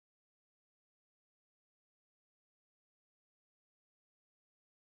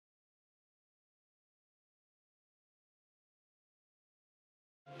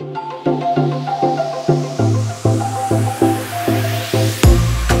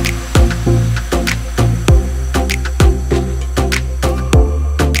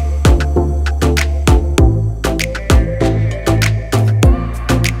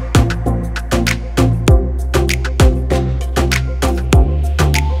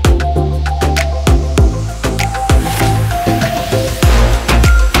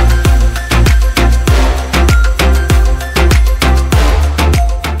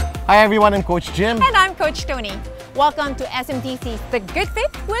Hi everyone, I'm Coach Jim. And I'm Coach Tony. Welcome to SMDC The Good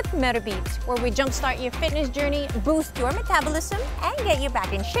Fit with Metabeats, where we jumpstart your fitness journey, boost your metabolism, and get you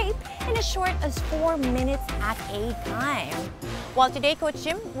back in shape in as short as 4 minutes at a time. Well, today, Coach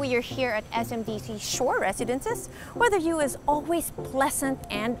Jim, we are here at SMDC Shore Residences, where the view is always pleasant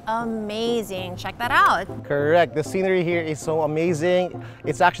and amazing. Check that out. Correct. The scenery here is so amazing.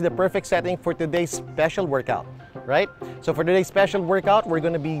 It's actually the perfect setting for today's special workout, right? So for today's special workout, we're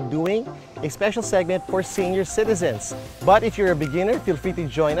going to be doing a special segment for senior citizens. But if you're a beginner, feel free to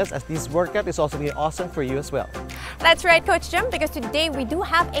join us, as this workout is also going to be awesome for you as well. That's right, Coach Jim, because today we do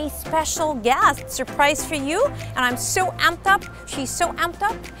have a special guest surprise for you, and I'm so amped up. She's so amped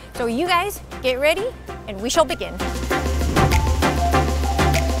up. So you guys get ready and we shall begin.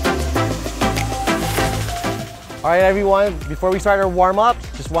 All right, everyone, before we start our warm-up,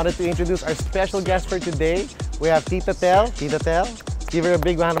 just wanted to introduce our special guest for today. We have Tita Tel. Tita Tel, give her a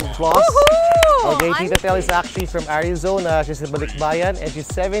big round of applause. Okay, Tita Tel is actually from Arizona. She's a Balikbayan and she's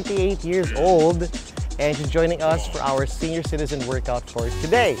 78 years old. And she's joining us for our senior citizen workout for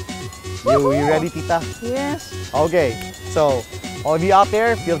today. You ready, Tita? Yes. Okay, so all of you out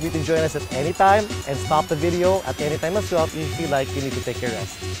there, feel free to join us at any time and stop the video at any time as well if you feel like you need to take a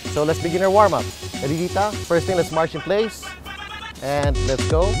rest. So let's begin our warm-up. Ready, Tita? First thing, let's march in place. And let's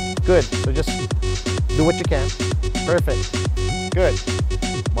go. Good. So just do what you can. Perfect. Good.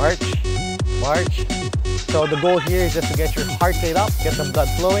 March. March. So the goal here is just to get your heart rate up, get the blood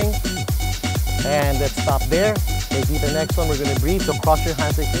flowing. And let's stop there. Maybe the next one, we're going to breathe. So cross your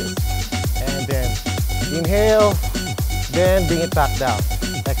hands like this. And then inhale. Then bring it back down.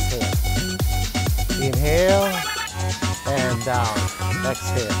 Exhale. Inhale. And down.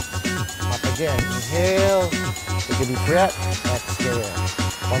 Exhale. Up again. Inhale. Take a deep breath. Exhale.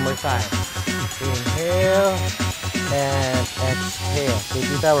 One more time. Inhale. And exhale. Okay,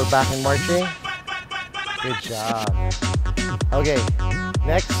 Tita, we're back in marching. Good job. Okay.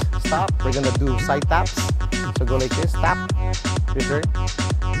 Next, stop. We're gonna do side taps. So go like this. Tap. Return.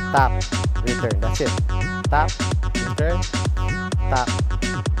 Tap. Return. That's it. Tap. Return. Tap.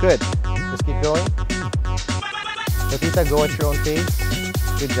 Good. Just keep going. So Tita, go at your own pace.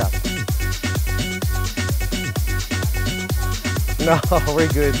 Good job. No, we're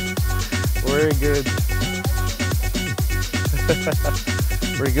good. We're good.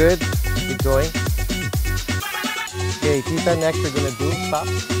 We're good. Keep going. Okay, Tita, next we're gonna do, stop.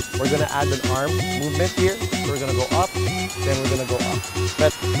 We're gonna add an arm movement here. So we're gonna go up, then we're gonna go up.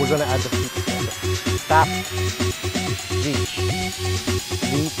 But we're gonna add the feet together. Tap, reach,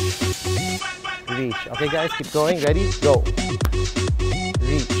 reach, reach. Okay guys, keep going, ready, go.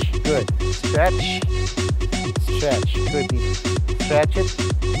 Reach, good. Stretch, stretch, good. Stretch it,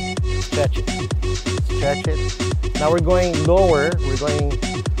 stretch it, stretch it. Now we're going lower, we're going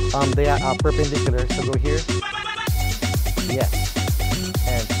perpendicular, so go here. Yes.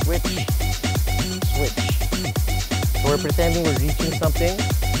 And switch, switch. So we're pretending we're reaching something.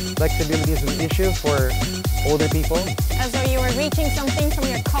 Flexibility is an issue for older people. As though you were reaching something from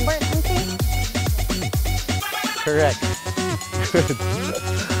your cupboard, auntie? Correct. Good.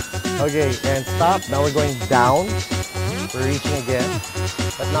 Okay, and stop. Now we're going down. We're reaching again,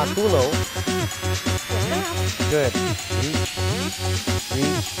 but not too low. Good. Reach,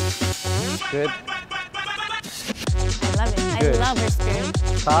 reach. Good. I love it. Good. I love her spirit.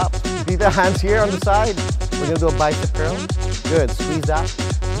 Stop. Tita, hands here on the side. We're going to do a bicep curl. Good. Squeeze that.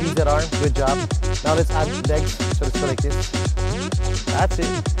 Squeeze that arm. Good job. Now let's add legs. So let's go like this. That's it.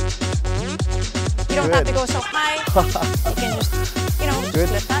 You don't have to go so high. You can just, Good.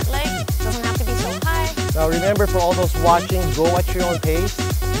 just lift that leg. Doesn't have to be so high. Now remember, for all those watching, go at your own pace.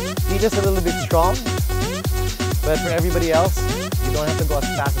 Tita's a little bit strong. But for everybody else, you don't have to go as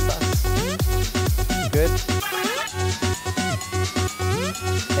fast as us. Good.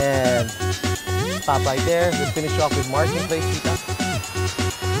 And stop right there. Let's finish off with marching place, Tita.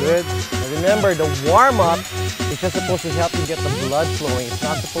 Good. And remember, the warm-up is just supposed to help you get the blood flowing. It's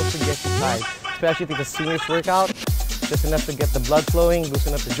not supposed to get you tired. Especially if it's a seniors workout. Just enough to get the blood flowing,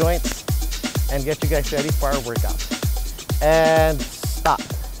 loosen up the joints, and get you guys ready for our workout. And stop.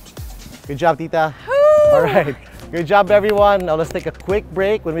 Good job, Tita. Woo! All right, good job everyone. Now let's take a quick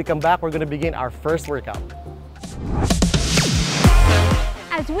break. When we come back, we're gonna begin our first workout.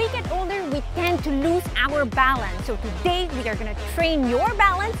 As we get older, we tend to lose our balance. So today we are gonna train your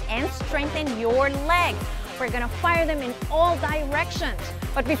balance and strengthen your legs. We're gonna fire them in all directions.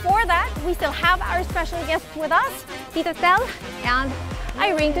 But before that, we still have our special guests with us, Tita Tel and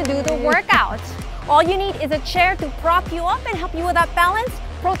Irene, to do the workout. All you need is a chair to prop you up and help you with that balance.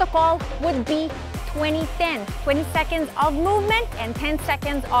 Protocol would be 20-10, 20 seconds of movement and 10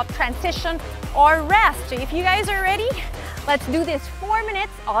 seconds of transition or rest. So if you guys are ready, let's do this 4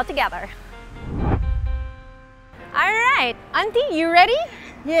 minutes all together. All right, Auntie, you ready?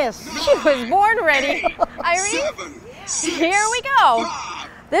 Yes. She was born ready. Irene, here we go.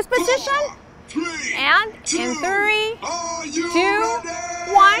 This position, and in 3, 2,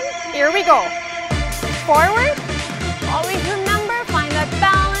 1, here we go. Forward, always remember, find that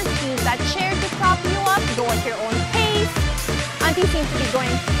balance, use that chair to prop you up, go at your own pace. Auntie seems to be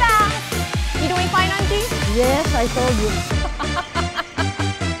going fast. You doing fine, Auntie? Yes, I told you.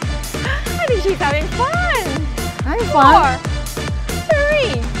 I think she's having fun. I'm fine. 4,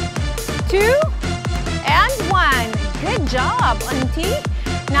 3, 2, and 1. Good job, Auntie.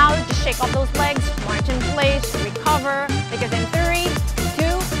 Now just shake off those legs, march in place, recover, because in 3, 2,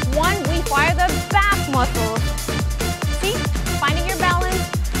 1, we fire the back muscles. See, finding your balance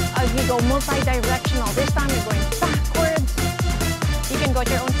as we go multi-directional. This time you're going backwards. You can go at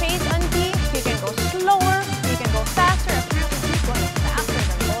your own pace, Auntie. You can go slower. You can go faster. Apparently she's going faster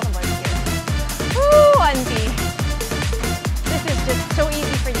than both of us here. Woo, Auntie. This is just so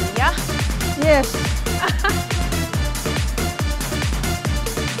easy for you, yeah? Yes.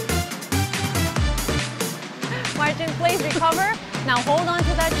 March in place, recover. Now hold on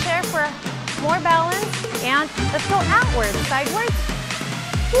to that chair for more balance. And let's go outwards, sideways.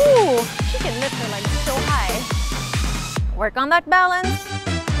 Ooh, she can lift her legs so high. Work on that balance.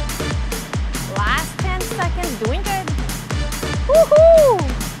 Last 10 seconds, doing good. Woohoo!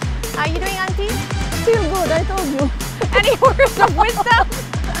 How you doing, Auntie? Still good, I told you. Any words of wisdom?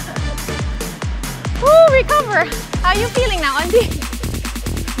 Woo, recover. How you feeling now, Auntie?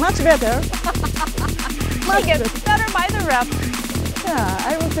 Much better. She gets better by the rep. Yeah,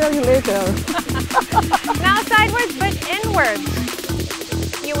 I will tell you later. Now sideways, but inwards.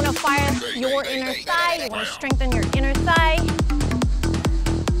 You want to fire your inner thigh. You want to strengthen your inner thigh.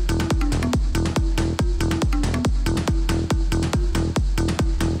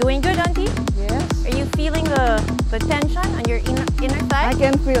 Doing good, Auntie? Yes. Are you feeling the tension on your inner thigh? I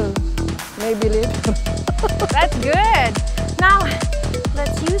can feel maybe little. That's good. Now,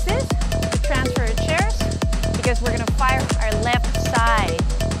 let's use this to transfer chairs because we're gonna fire our left side.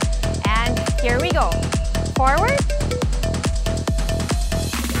 And here we go. Forward.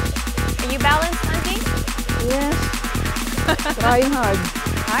 Are you balanced, Auntie? Yes. Trying hard.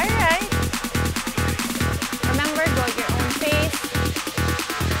 All right. Remember, go at your own pace.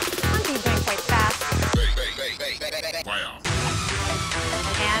 Auntie's going quite fast.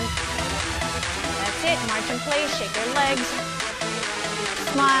 And that's it. March in place. Shake your legs.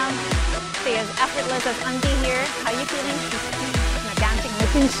 Smile. Stay as effortless as Auntie here. How you feeling? She's dancing. I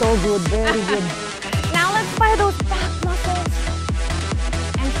feel so good, very good. Now let's fire those back muscles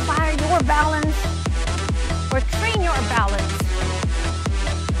and fire your balance or train your balance.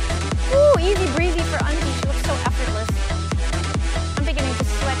 Ooh, easy breezy for Auntie. She looks so effortless. I'm beginning to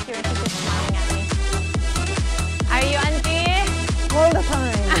sweat here and she's just smiling at me. Are you, Auntie? All the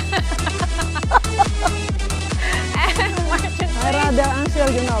time. And march in I place. rather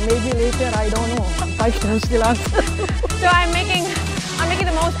answer you now. Maybe later, I don't know. I can still answer. So I'm making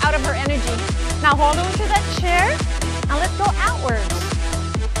the most out of her energy. Now hold on to that chair and let's go outwards.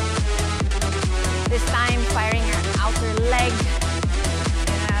 This time firing your outer leg.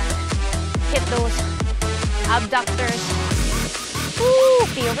 Hit those abductors. Ooh,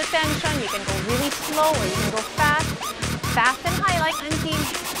 feel the tension. You can go really slow or you can go fast. Fast and high like Auntie.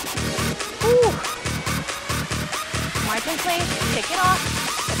 Ooh. March in place, take it off.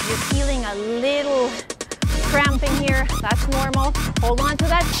 If you're feeling a little cramping here, that's normal. Hold on to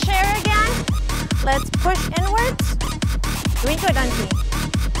that chair again. Let's push inwards. Doing good, Auntie.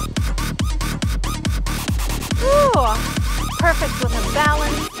 Ooh, perfect with a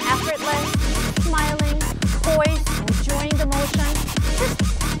balance, effortless, smiling, poised, enjoying the motion. Just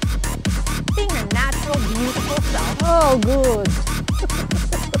being your natural, beautiful self. Oh, good.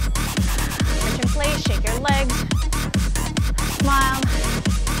 March in place, shake your legs, smile.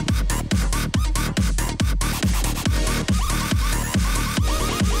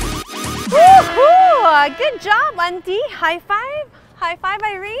 Woohoo! Good job, Auntie. High five. High five,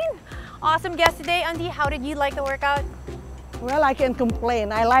 Irene. Awesome guest today, Auntie. How did you like the workout? Well, I can't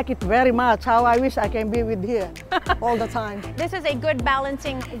complain. I like it very much. How I wish I can be with here all the time. This is a good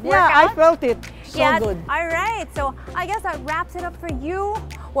balancing workout. Yeah, I felt it. So good. All right, so I guess that wraps it up for you.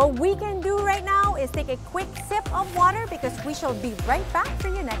 What we can do right now is take a quick sip of water because we shall be right back for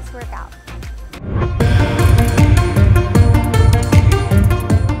your next workout.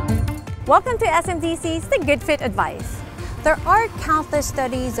 Welcome to SMDC's The Good Fit Advice. There are countless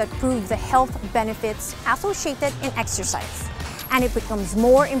studies that prove the health benefits associated in exercise, and it becomes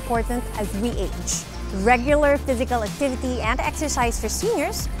more important as we age. Regular physical activity and exercise for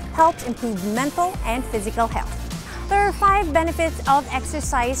seniors helps improve mental and physical health. There are 5 benefits of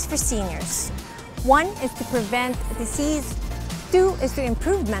exercise for seniors. 1 is to prevent disease, 2 is to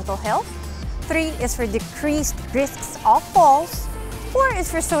improve mental health, 3 is for decreased risks of falls, 4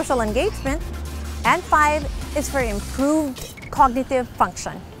 is for social engagement, and 5 is for improved cognitive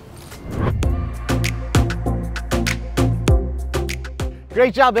function.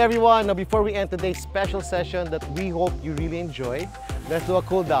 Great job, everyone. Now, before we end today's special session that we hope you really enjoyed, let's do a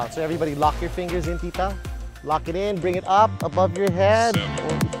cool down. So everybody lock your fingers in, Tita. Lock it in, bring it up above your head.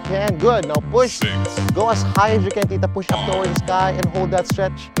 If you can, good. Now push. Go as high as you can, Tita. Push up towards the sky and hold that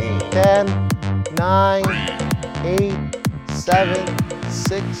stretch. 10, 9, 8, 7,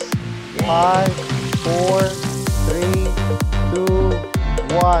 6, 5, 4, 3, 2,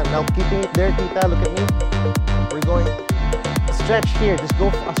 1. Now keeping it there, Tita. Look at me. We're going stretch here. Just go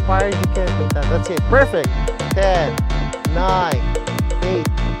as far as you can, Tita. That's it. Perfect. 10, 9, 8,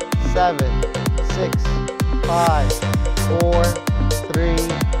 7, 6, 5, 4, 3,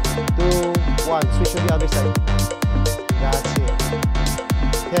 2, 1. Switch to the other side. That's it.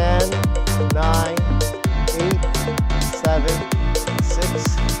 10, 9, 8, 7,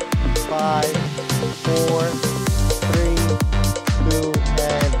 6, 5, 4, 3, 2,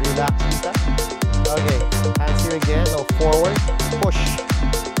 and relax, Tita. Okay, hands here again. Now forward, push.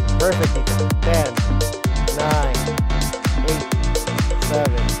 Perfect, Tita. 10, 9, 8, 7,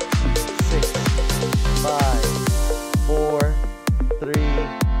 6, 5, 4, 3,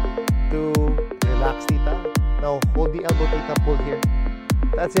 2, relax, Tita. Now hold the elbow, Tita, pull here.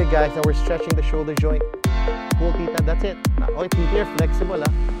 That's it, guys. Now we're stretching the shoulder joint. Pull, Tita, that's it. Okay, Tita, you're flexible,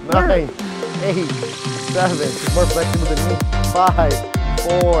 9, 8, 7, she's more flexible than me. 5,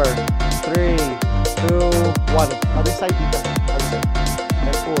 4, 3, 2, 1. Other side, Tita. Other side.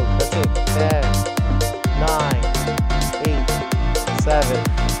 And pull. That's it. 10, 9, 8, 7,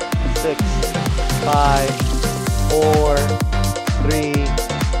 6, 5, 4, 3,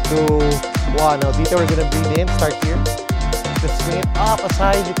 2, 1. Now, Tita, we're gonna breathe in. Start here. Just swing it up as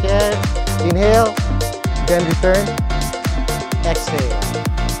high as you can. Inhale. Then return. Exhale.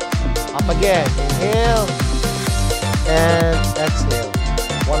 Up again. Inhale. And exhale.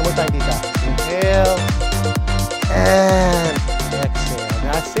 One more time, Tita. Inhale. And exhale.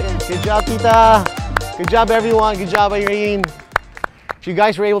 That's it. Good job, Tita. Good job, everyone. Good job, Irene. If you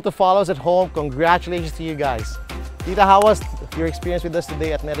guys were able to follow us at home, congratulations to you guys. Tita, how was your experience with us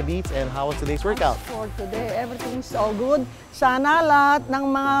today at Metabeats, and how was today's workout? For today, everything is all good. Sana lahat ng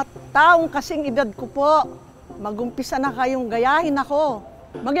mga taong kasing edad ko po, mag-umpisa na kayong gayahin ako.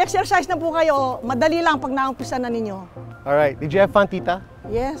 Mag-exercise na po kayo. Madali lang pag naumpisa na ninyo. Alright. Did you have fun, Tita?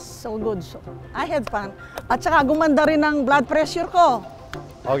 Yes, so good. So, I had fun. At saka gumanda rin ang blood pressure ko.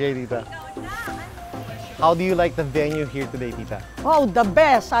 Okay, Tita. How do you like the venue here today, Tita? Oh, the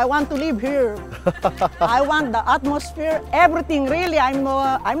best. I want to live here. I want the atmosphere, everything. Really, I'm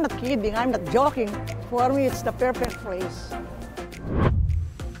not kidding. I'm not joking. For me, it's the perfect place.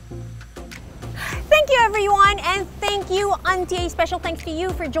 Thank you, everyone, and thank you, Auntie. Special thanks to you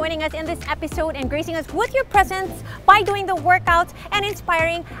for joining us in this episode and gracing us with your presence by doing the workouts and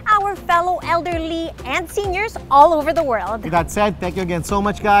inspiring our fellow elderly and seniors all over the world. With that said, thank you again so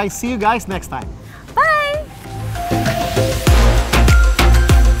much, guys. See you guys next time. Bye!